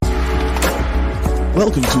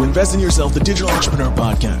Welcome to Invest in Yourself, the Digital Entrepreneur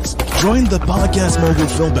Podcast. Join the podcast mogul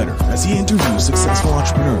Phil Better as he interviews successful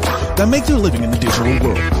entrepreneurs that make their living in the digital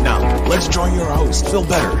world. Now, let's join your host, Phil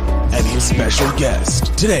Better, and his special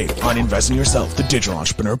guest today on Invest in Yourself, the Digital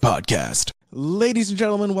Entrepreneur Podcast. Ladies and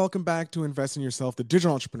gentlemen, welcome back to Invest in Yourself, the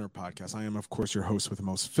Digital Entrepreneur Podcast. I am, of course, your host with the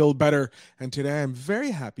most, Phil Better. And today I'm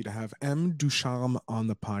very happy to have M. Ducharme on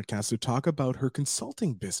the podcast to talk about her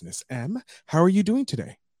consulting business. M, how are you doing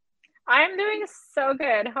today? I'm doing so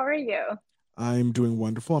good. How are you? I'm doing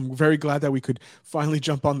wonderful. I'm very glad that we could finally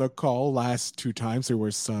jump on the call. Last two times there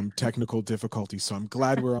was some technical difficulties, so I'm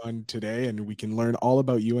glad we're on today and we can learn all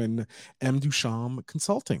about you and M. Ducharme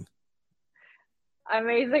Consulting.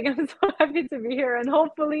 Amazing. I'm so happy to be here and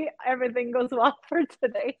hopefully everything goes well for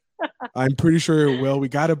today. I'm pretty sure it will. We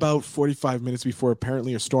got about 45 minutes before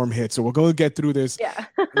apparently a storm hit, so we'll go get through this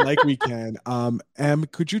like we can. Em,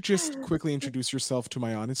 could you just quickly introduce yourself to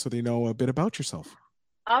my audience so they know a bit about yourself?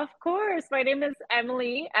 Of course. My name is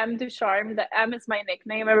Emily M. Ducharme. The M is my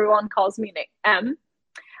nickname. Everyone calls me M.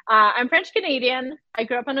 I'm French Canadian. I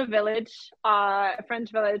grew up in a village, a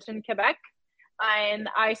French village in Quebec. And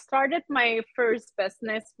I started my first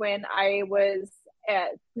business when I was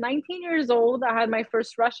 19 years old. I had my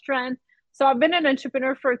first restaurant. So I've been an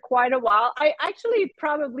entrepreneur for quite a while. I actually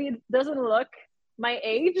probably doesn't look my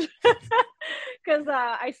age because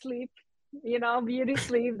I sleep, beauty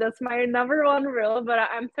sleep. That's my number one rule. But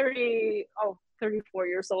I'm 34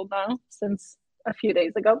 years old now since a few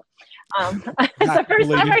days ago. It's the first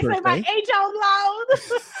time I say my age out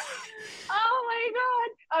loud. Oh my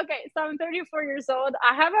God. Okay, so I'm 34 years old.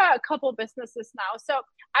 I have a couple businesses now. So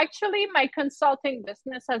actually my consulting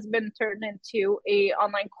business has been turned into a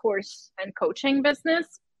online course and coaching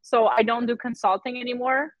business. So I don't do consulting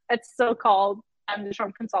anymore. It's still called M.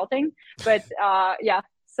 Ducharme Consulting. But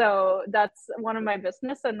so that's one of my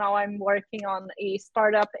business. And now I'm working on a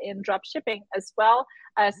startup in drop shipping as well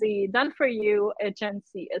as a done-for-you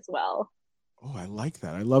agency as well. Oh, I like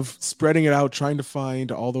that. I love spreading it out, trying to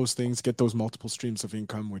find all those things, get those multiple streams of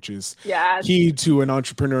income, which is key to an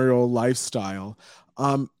entrepreneurial lifestyle.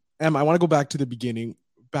 Em, I want to go back to the beginning,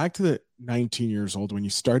 back to the 19 years old when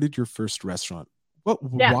you started your first restaurant.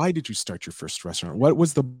 Why did you start your first restaurant? What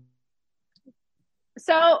was the...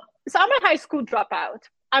 So I'm a high school dropout.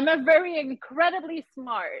 I'm a very incredibly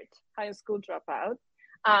smart high school dropout.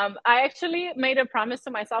 I actually made a promise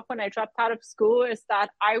to myself when I dropped out of school is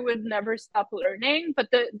that I would never stop learning. But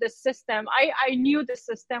the system, I knew the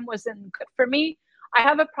system wasn't good for me. I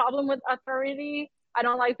have a problem with authority. I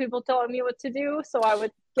don't like people telling me what to do. So I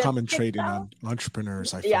would get common trait in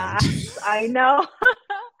entrepreneurs, I find. Yeah, I know.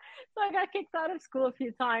 So I got kicked out of school a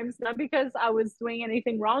few times, not because I was doing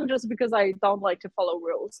anything wrong, just because I don't like to follow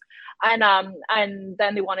rules. And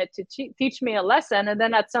then they wanted to teach me a lesson. And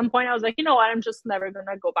then at some point I was like, you know what, I'm just never going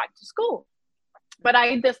to go back to school. But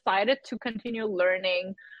I decided to continue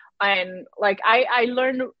learning. And like, I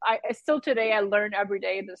learned, still today, I learn every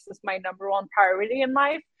day. This is my number one priority in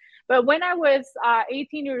life. But when I was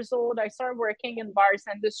 18 years old, I started working in bars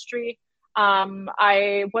industry.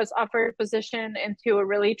 I was offered a position into a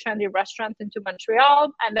really trendy restaurant into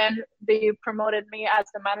Montreal, and then they promoted me as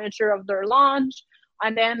the manager of their lounge.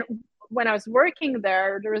 And then when I was working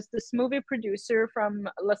there was this movie producer from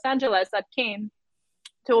Los Angeles that came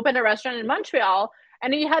to open a restaurant in Montreal,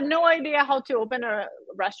 and he had no idea how to open a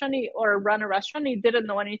restaurant or run a restaurant. He didn't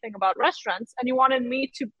know anything about restaurants, and he wanted me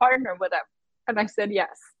to partner with him. And I said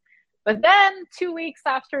yes. But then 2 weeks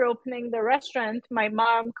after opening the restaurant, my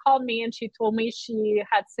mom called me and she told me she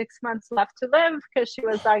had 6 months left to live because she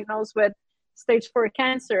was diagnosed with stage 4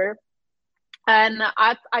 cancer. And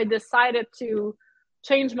I decided to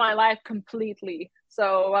change my life completely.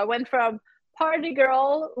 So I went from party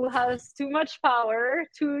girl who has too much power,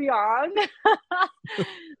 too young.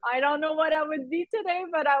 I don't know what I would be today,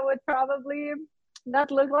 but I would probably not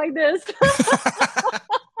look like this.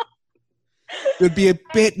 There'd be a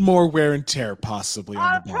bit more wear and tear possibly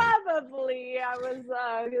on the body. Probably. I was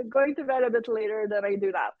going to bed a bit later than I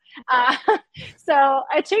do now. So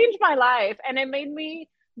I changed my life and it made me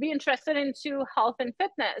be interested into health and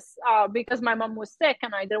fitness because my mom was sick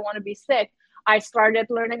and I didn't want to be sick. I started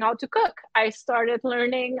learning how to cook. I started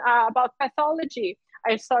learning about pathology.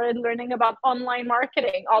 I started learning about online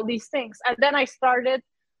marketing, all these things. And then I started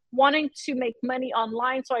wanting to make money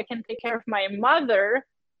online so I can take care of my mother.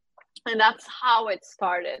 And that's how it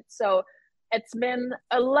started. So it's been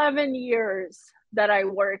 11 years that I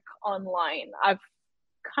work online. I've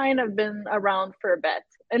kind of been around for a bit.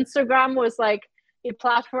 Instagram was like a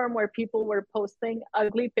platform where people were posting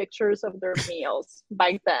ugly pictures of their meals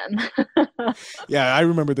back then. Yeah, I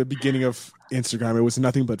remember the beginning of Instagram. It was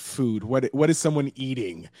nothing but food. What is someone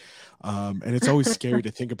eating? And it's always scary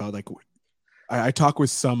to think about. Like, I talk with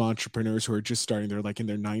some entrepreneurs who are just starting. They're like in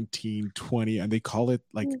their 19, 20, and they call it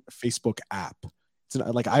like Facebook app. It's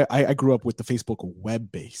like I grew up with the Facebook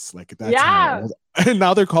web base. Like that's how old, and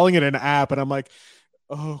now they're calling it an app, and I'm like,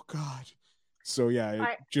 oh God. So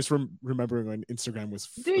yeah, just remembering when Instagram was.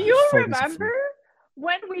 Do you remember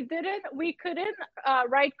when we couldn't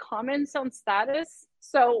write comments on status,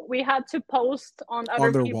 so we had to post on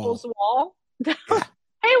other people's wall? Yeah.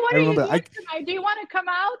 Hey, what are you doing tonight? Do you want to come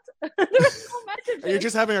out? There's no messages. You're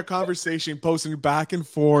just having a conversation, posting back and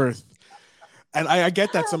forth. And I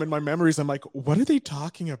get that some in my memories. I'm like, what are they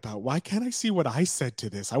talking about? Why can't I see what I said to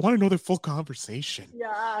this? I want to know the full conversation.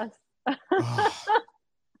 Yes.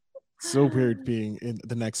 So weird being in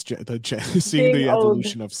the seeing the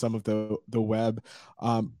evolution of some of the web.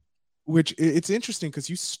 Which it's interesting because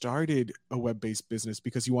you started a web-based business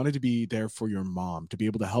because you wanted to be there for your mom, to be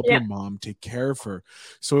able to help your mom take care of her.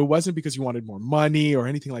 So it wasn't because you wanted more money or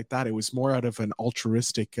anything like that. It was more out of an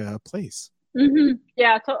altruistic place. Mm-hmm.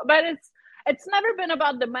 Yeah, but it's never been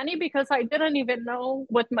about the money because I didn't even know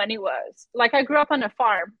what money was. Like I grew up on a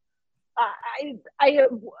farm. I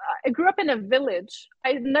grew up in a village.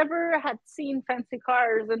 I never had seen fancy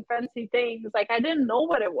cars and fancy things. Like I didn't know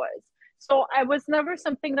what it was. So I was never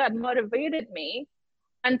something that motivated me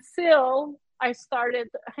until I started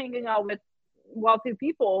hanging out with wealthy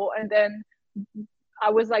people. And then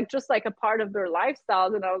I was like, just like a part of their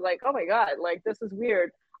lifestyles. And I was like, oh my God, like this is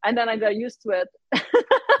weird. And then I got used to it.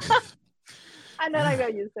 And then I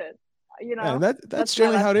got used to it. You know, yeah, that's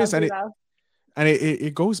generally how it is. And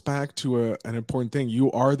it goes back to an important thing. You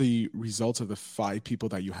are the results of the 5 people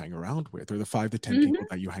that you hang around with, or the 5 to 10 people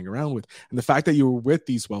that you hang around with. And the fact that you were with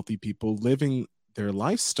these wealthy people living their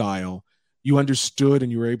lifestyle, you understood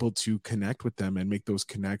and you were able to connect with them and make those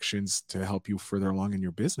connections to help you further along in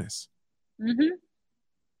your business. Mm-hmm.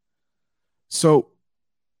 So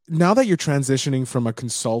now that you're transitioning from a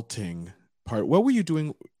consulting part, what were you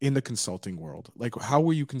doing in the consulting world? Like, how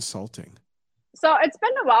were you consulting? So it's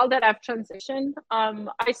been a while that I've transitioned.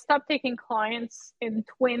 I stopped taking clients in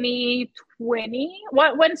 2020.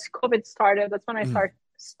 Once COVID started, that's when I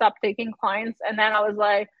stopped taking clients. And then I was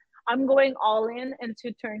like, I'm going all in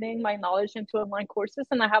into turning my knowledge into online courses.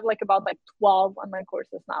 And I have about 12 online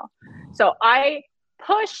courses now. So I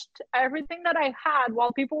pushed everything that I had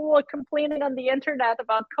while people were complaining on the internet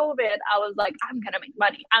about COVID. I was like, I'm going to make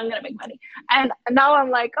money. And now I'm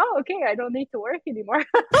like, oh, okay, I don't need to work anymore.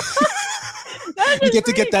 You get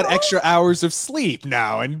to get that extra hours of sleep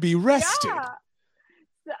now and be rested. Yeah.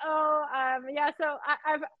 So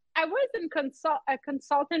I was a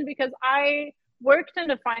consultant because I worked in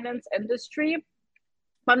the finance industry,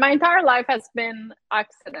 but my entire life has been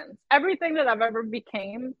accidents. Everything that I've ever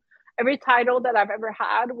became, every title that I've ever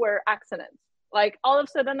had were accidents. Like all of a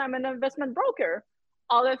sudden I'm an investment broker.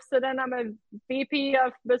 All of a sudden I'm a VP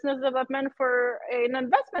of business development for an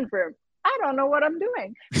investment firm. I don't know what I'm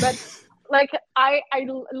doing, but I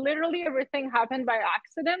literally everything happened by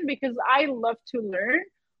accident because I love to learn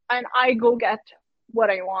and I go get what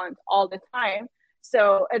I want all the time.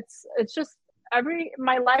 So it's just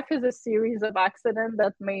my life is a series of accidents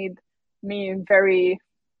that made me very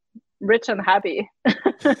rich and happy.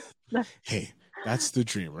 Hey, that's the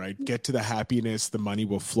dream, right? Get to the happiness, the money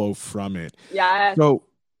will flow from it. Yeah. So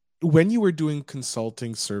when you were doing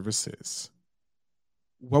consulting services,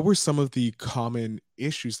 what were some of the common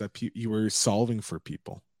issues that you were solving for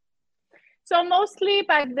people? So mostly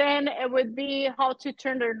back then, it would be how to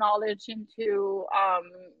turn their knowledge into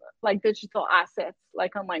digital assets,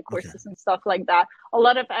 like online courses and stuff like that. A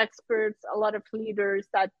lot of experts, a lot of leaders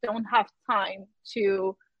that don't have time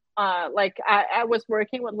to, I was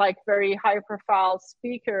working with very high profile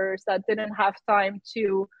speakers that didn't have time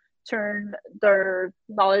to turn their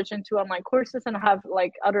knowledge into online courses and have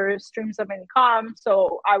other streams of income.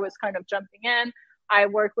 So I was kind of jumping in. I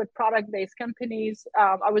work with product-based companies.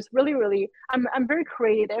 I was really, I'm very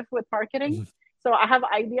creative with marketing. Mm-hmm. So I have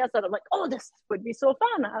ideas that I'm like, oh, this would be so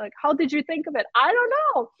fun. I'm like, how did you think of it? I don't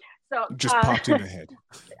know. So just popped in the head.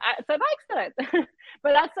 It's an accident.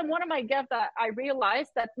 But that's one of my gifts that I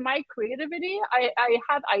realized that my creativity, I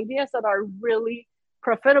have ideas that are really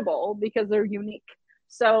profitable because they're unique.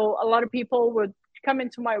 So a lot of people would come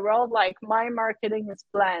into my world like, my marketing is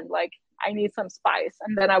bland, I need some spice,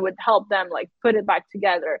 and then I would help them put it back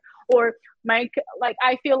together. or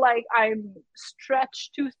I feel like I'm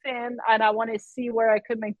stretched too thin and I want to see where I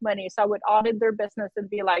could make money. So I would audit their business and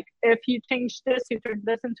be like, if you change this, you turn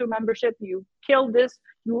this into a membership, you kill this,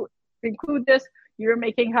 you include this, you're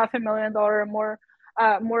making $500,000 or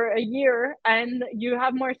more a year, and you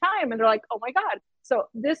have more time. And they're like, oh my God. So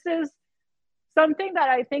this is something that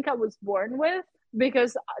I think I was born with,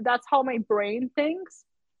 because that's how my brain thinks.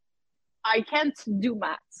 I can't do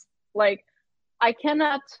maths. Like, I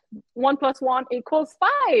cannot 1 + 1 =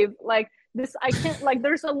 5. Like this, I can't, like,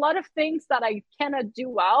 there's a lot of things that I cannot do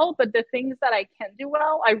well, but the things that I can do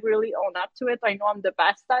well, I really own up to it. I know I'm the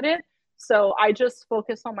best at it. So I just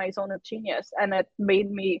focus on my zone of genius, and it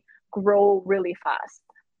made me grow really fast.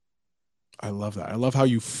 I love that. I love how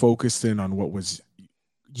you focused in on what was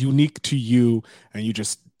unique to you, and you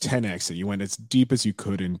just 10x it. You went as deep as you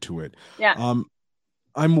could into it. Yeah.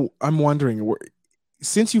 I'm wondering,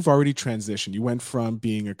 since you've already transitioned, you went from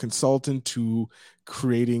being a consultant to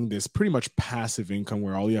creating this pretty much passive income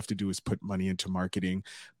where all you have to do is put money into marketing,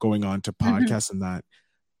 going on to podcasts and that.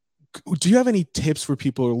 Do you have any tips for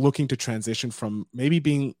people who are looking to transition from maybe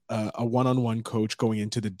being a one-on-one coach going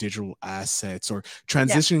into the digital assets, or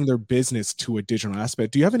transitioning their business to a digital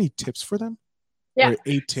aspect? Do you have any tips for them? Yeah. Or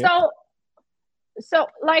a tip? So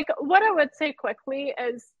like what I would say quickly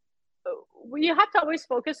is you have to always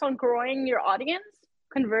focus on growing your audience,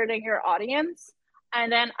 converting your audience,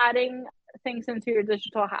 and then adding things into your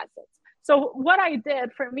digital assets. So what I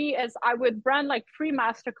did for me is I would brand like free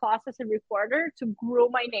master classes every quarter to grow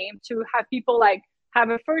my name, to have people like have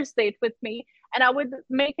a first date with me. And I would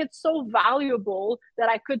make it so valuable that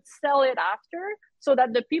I could sell it after, so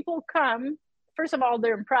that the people come, first of all,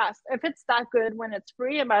 they're impressed. If it's that good when it's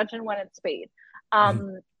free, imagine when it's paid.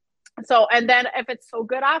 So, and then if it's so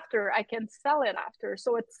good after, I can sell it after.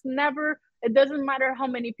 So it doesn't matter how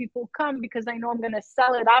many people come, because I know I'm going to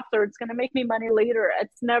sell it after. It's going to make me money later.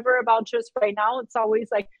 It's never about just right now. It's always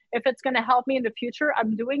like, if it's going to help me in the future,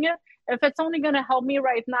 I'm doing it. If it's only going to help me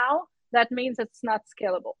right now, that means it's not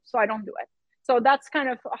scalable. So I don't do it. So that's kind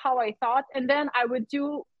of how I thought. And then I would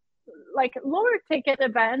do like lower ticket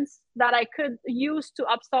events that I could use to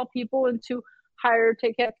upsell people into higher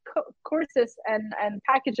ticket courses and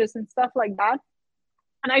packages and stuff like that.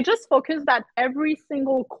 And I just focused that every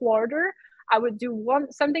single quarter I would do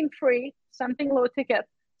something free, something low ticket,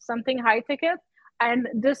 something high ticket. And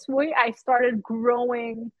this way I started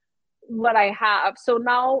growing what I have. So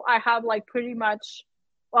now I have like pretty much,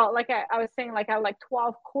 well, like I was saying, like I have like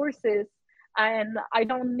 12 courses, and I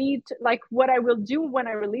don't need to, like, what I will do when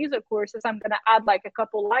I release a course is I'm going to add like a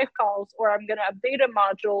couple live calls, or I'm going to update a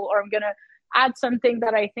module, or I'm going to add something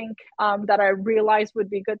that I think that I realized would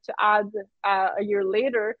be good to add a year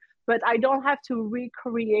later. But I don't have to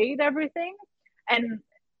recreate everything. And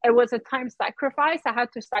it was a time sacrifice. I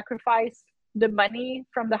had to sacrifice the money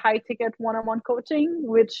from the high ticket one-on-one coaching,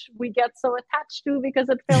 which we get so attached to because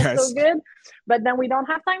it feels so good, but then we don't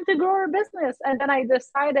have time to grow our business. And then I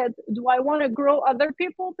decided, do I want to grow other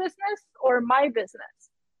people's business or my business?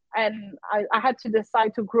 And I had to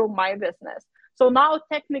decide to grow my business. So now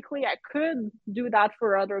technically I could do that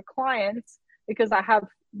for other clients because I have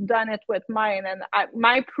done it with mine. And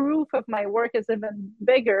my proof of my work is even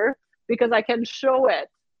bigger because I can show it.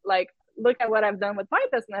 Like, look at what I've done with my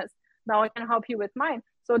business. Now I can help you with mine.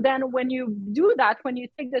 So then when you do that, when you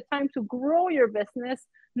take the time to grow your business,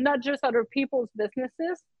 not just other people's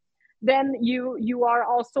businesses, then you are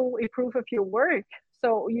also a proof of your work.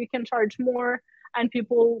 So you can charge more and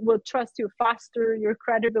people will trust you faster. Your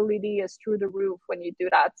credibility is through the roof when you do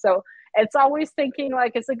that. So it's always thinking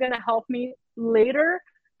like, is it going to help me later?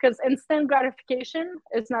 Because instant gratification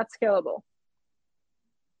is not scalable.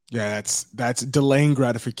 Yeah, that's delaying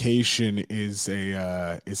gratification is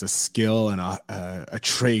a skill and a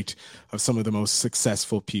trait of some of the most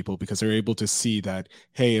successful people, because they're able to see that,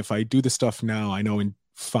 hey, if I do the stuff now, I know in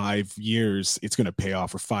 5 years it's going to pay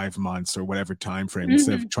off, or 5 months, or whatever time frame,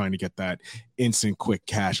 instead of trying to get that instant quick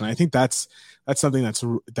cash. And I think that's something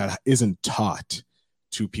that isn't taught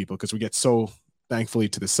to people, because we get so, thankfully,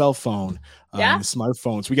 to the cell phone, and the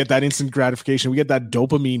smartphones, we get that instant gratification. We get that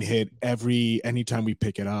dopamine hit anytime we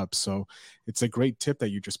pick it up. So it's a great tip that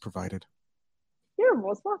you just provided. You're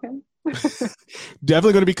most welcome.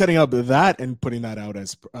 Definitely going to be cutting up that and putting that out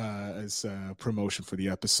as promotion for the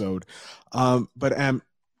episode. But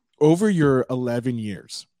over your 11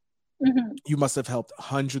 years, you must have helped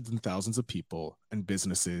hundreds and thousands of people and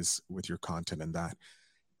businesses with your content and that.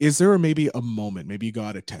 Is there maybe a moment, maybe you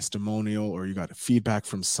got a testimonial or you got a feedback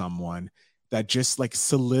from someone that just like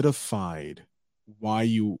solidified why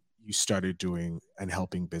you started doing and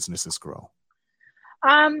helping businesses grow?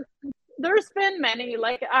 there's been many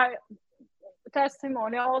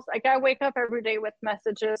testimonials. Like I wake up every day with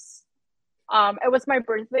messages. It was my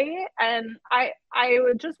birthday, and I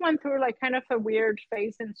just went through like kind of a weird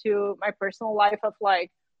phase into my personal life of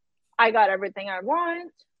like, I got everything I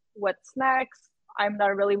want. What's next? I'm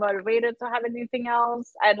not really motivated to have anything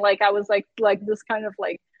else. And like I was like this kind of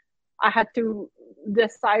like, I had to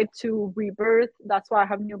decide to rebirth. That's why I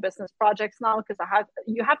have new business projects now, because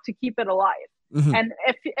you have to keep it alive. Mm-hmm. And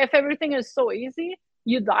if everything is so easy,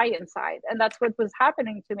 you die inside. And that's what was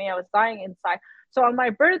happening to me. I was dying inside. So on my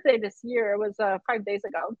birthday this year, it was 5 days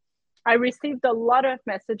ago, I received a lot of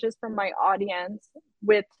messages from my audience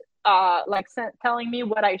with telling me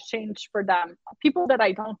what I changed for them. People that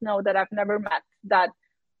I don't know, that I've never met, that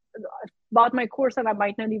bought my course and I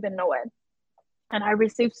might not even know it. And I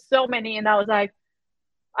received so many, and I was like,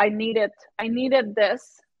 I needed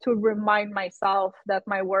this to remind myself that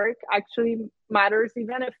my work actually matters,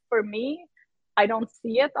 even if for me, I don't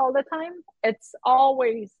see it all the time. It's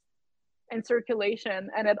always in circulation,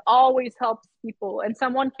 and it always helps people. And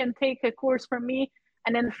someone can take a course from me,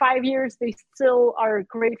 and in 5 years, they still are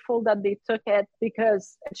grateful that they took it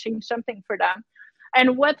because it changed something for them.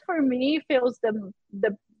 And what for me feels the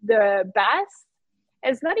best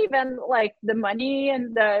is not even like the money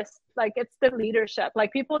and it's the leadership,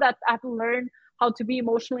 like people that have learned how to be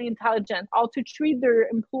emotionally intelligent, how to treat their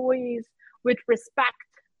employees with respect,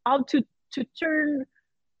 how to turn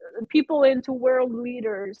people into world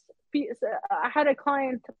leaders. I had a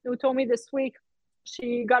client who told me this week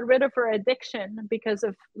she got rid of her addiction because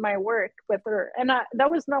of my work with her. And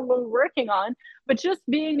that was not what we were working on, but just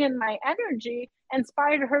being in my energy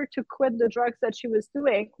inspired her to quit the drugs that she was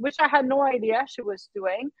doing, which I had no idea she was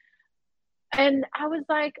doing. And I was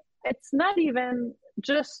like, it's not even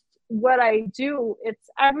just what I do, it's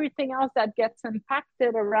everything else that gets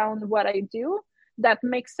impacted around what I do that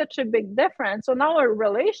makes such a big difference. So now her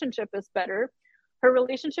relationship is better. Her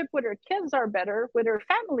relationship with her kids are better, with her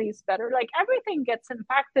family is better. Like everything gets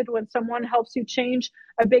impacted when someone helps you change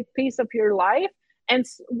a big piece of your life. And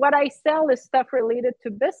what I sell is stuff related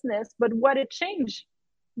to business, but what it changed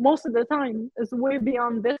most of the time is way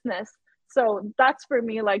beyond business. So that's for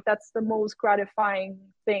me, like that's the most gratifying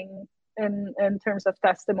thing in terms of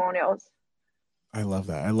testimonials. I love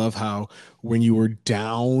that. I love how when you were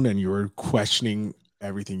down and you were questioning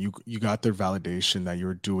everything, you got their validation that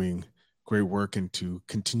you're doing great work and to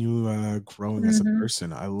continue growing as a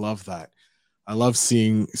person. I love that. I love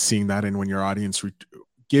seeing that, and when your audience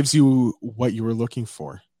gives you what you were looking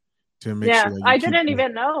for to make sure that I didn't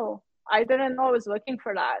even know. I didn't know I was looking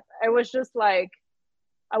for that. It was just like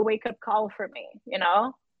a wake-up call for me, you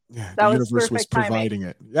know? Yeah, the universe was providing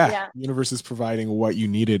it. Yeah, the universe is providing what you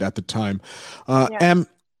needed at the time. And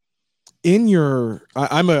in your,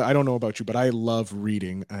 I don't know about you, but I love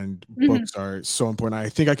reading, and books are so important. I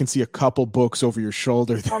think I can see a couple books over your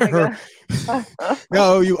shoulder there. Oh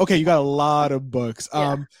no, you got a lot of books.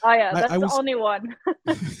 That's the only one.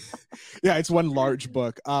 Yeah, it's one large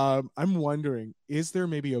book. I'm wondering, is there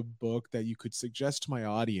maybe a book that you could suggest to my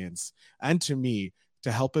audience and to me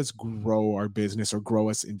to help us grow our business or grow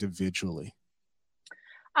us individually?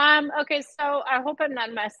 Okay, so I hope I'm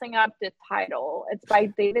not messing up the title. It's by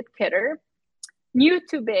David Kidder, New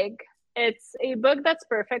to Big. It's a book that's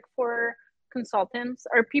perfect for consultants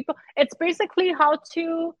or people. It's basically how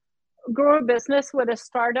to grow a business with a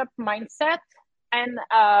startup mindset and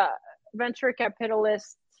venture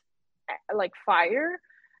capitalist like fire.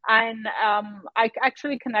 And I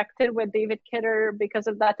actually connected with David Kidder because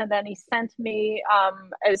of that. And then he sent me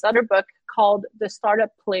his other book called The Startup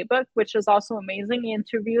Playbook, which is also amazing. He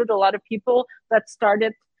interviewed a lot of people that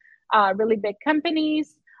started really big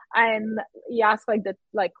companies. And he asked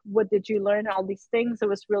what did you learn? All these things. It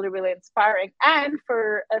was really, really inspiring. And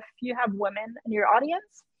for if you have women in your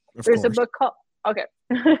audience, there's a book called,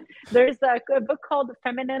 there's a book called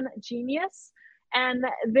Feminine Genius. And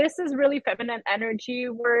this is really feminine energy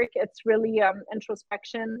work. It's really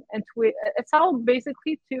introspection. And it's all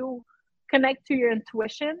basically to connect to your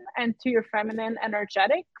intuition and to your feminine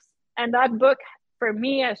energetics. And that book, for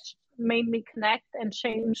me, has made me connect and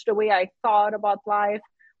change the way I thought about life,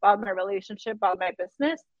 about my relationship, about my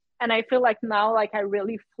business. And I feel like now, like I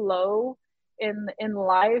really flow in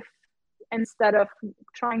life instead of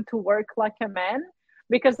trying to work like a man.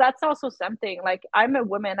 Because that's also something, like I'm a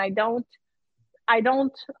woman. I don't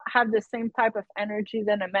have the same type of energy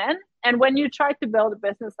than a man. And when you try to build a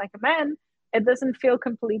business like a man, it doesn't feel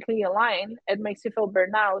completely aligned. It makes you feel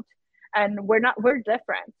burnout, and we're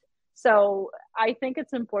different. So I think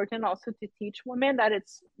it's important also to teach women that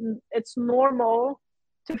it's normal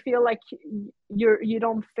to feel like you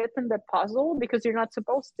don't fit in the puzzle because you're not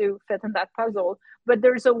supposed to fit in that puzzle, but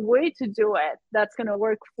there's a way to do it that's going to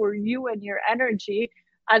work for you and your energy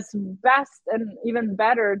as best and even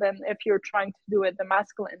better than if you're trying to do it the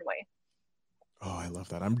masculine way. Oh, I love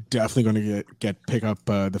that. I'm definitely going to pick up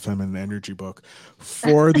the Feminine Energy book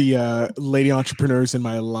for the lady entrepreneurs in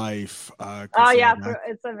my life.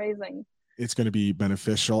 It's amazing. It's going to be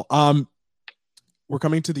beneficial. We're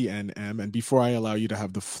coming to the end, Em, and before I allow you to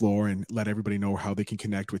have the floor and let everybody know how they can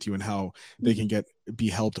connect with you and how they can be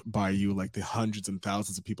helped by you, like the hundreds and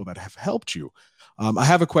thousands of people that have helped you. I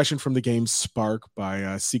have a question from the game Spark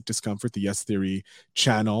by Seek Discomfort, the Yes Theory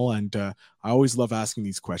channel, and I always love asking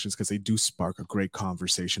these questions because they do spark a great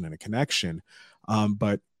conversation and a connection.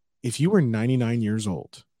 But if you were 99 years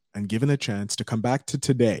old and given a chance to come back to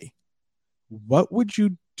today, what would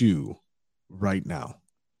you do right now?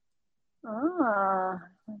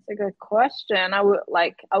 That's a good question. I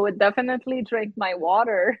would definitely drink my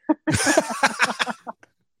water.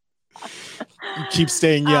 Keep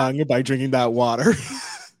staying young by drinking that water.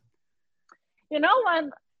 You know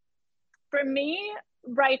what? For me,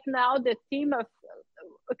 right now, the theme of,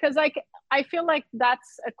 because I feel like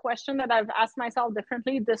that's a question that I've asked myself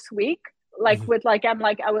differently this week. I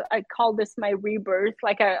call this my rebirth.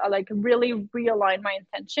 I really realign my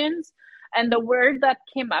intentions. And the word that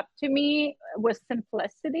came up to me was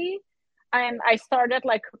simplicity. And I started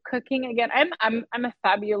cooking again. I'm a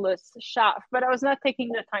fabulous chef, but I was not taking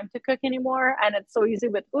the time to cook anymore. And it's so easy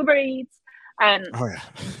with Uber Eats, and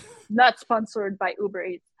not sponsored by Uber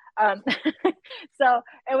Eats. So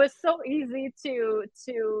it was so easy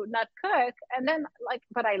to not cook. And then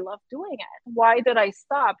but I love doing it. Why did I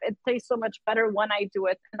stop? It tastes so much better when I do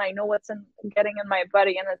it, and I know what's getting in my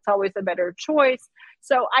body, and it's always a better choice.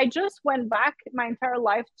 So I just went back my entire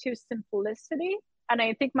life to simplicity. And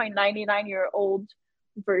I think my 99-year-old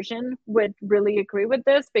version would really agree with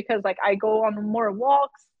this, because I go on more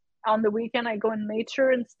walks on the weekend. I go in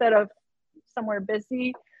nature instead of somewhere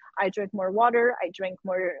busy. I drink more water. I drink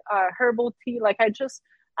more herbal tea.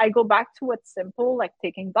 I go back to what's simple, like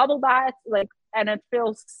taking bubble baths, and it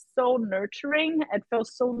feels so nurturing. It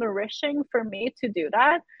feels so nourishing for me to do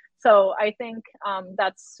that. So I think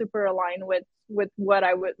that's super aligned with what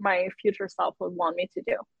my future self would want me to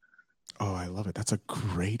do. Oh, I love it. That's a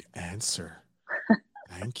great answer.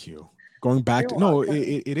 Thank you. Going back to,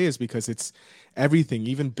 it is, because it's everything,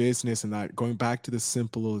 even business and that, going back to the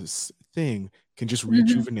simplest thing can just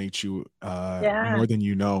rejuvenate you more than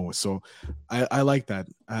you know. So I like that.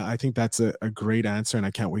 I think that's a great answer, and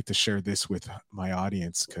I can't wait to share this with my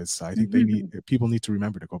audience, because I think people need to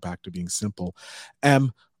remember to go back to being simple.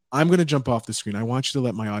 I'm going to jump off the screen. I want you to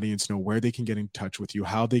let my audience know where they can get in touch with you,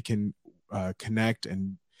 how they can connect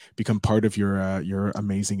and become part of your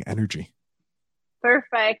amazing energy.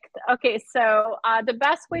 Perfect. Okay, so the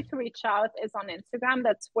best way to reach out is on Instagram.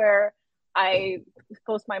 That's where I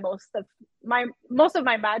post most of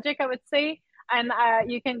my magic, I would say. And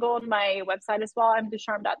you can go on my website as well,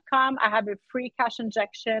 mducharme.com. I have a free cash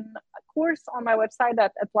injection course on my website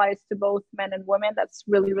that applies to both men and women. That's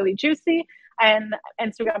really, really juicy. And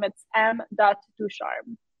Instagram, it's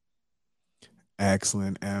m.ducharme.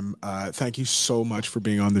 Excellent, Em. Thank you so much for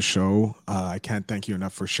being on the show. I can't thank you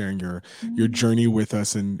enough for sharing your journey with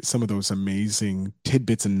us and some of those amazing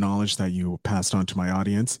tidbits and knowledge that you passed on to my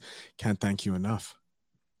audience. Can't thank you enough.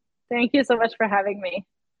 Thank you so much for having me.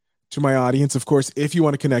 To my audience, of course, if you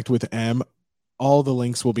want to connect with Em, all the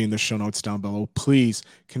links will be in the show notes down below. Please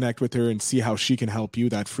connect with her and see how she can help you.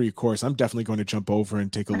 That free course, I'm definitely going to jump over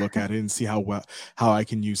and take a look at it and see how I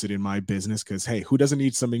can use it in my business. Because, hey, who doesn't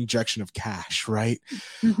need some injection of cash, right?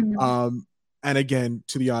 And again,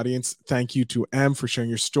 to the audience, thank you to Em for sharing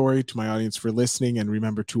your story, to my audience for listening, and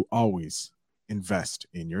remember to always invest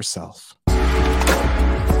in yourself.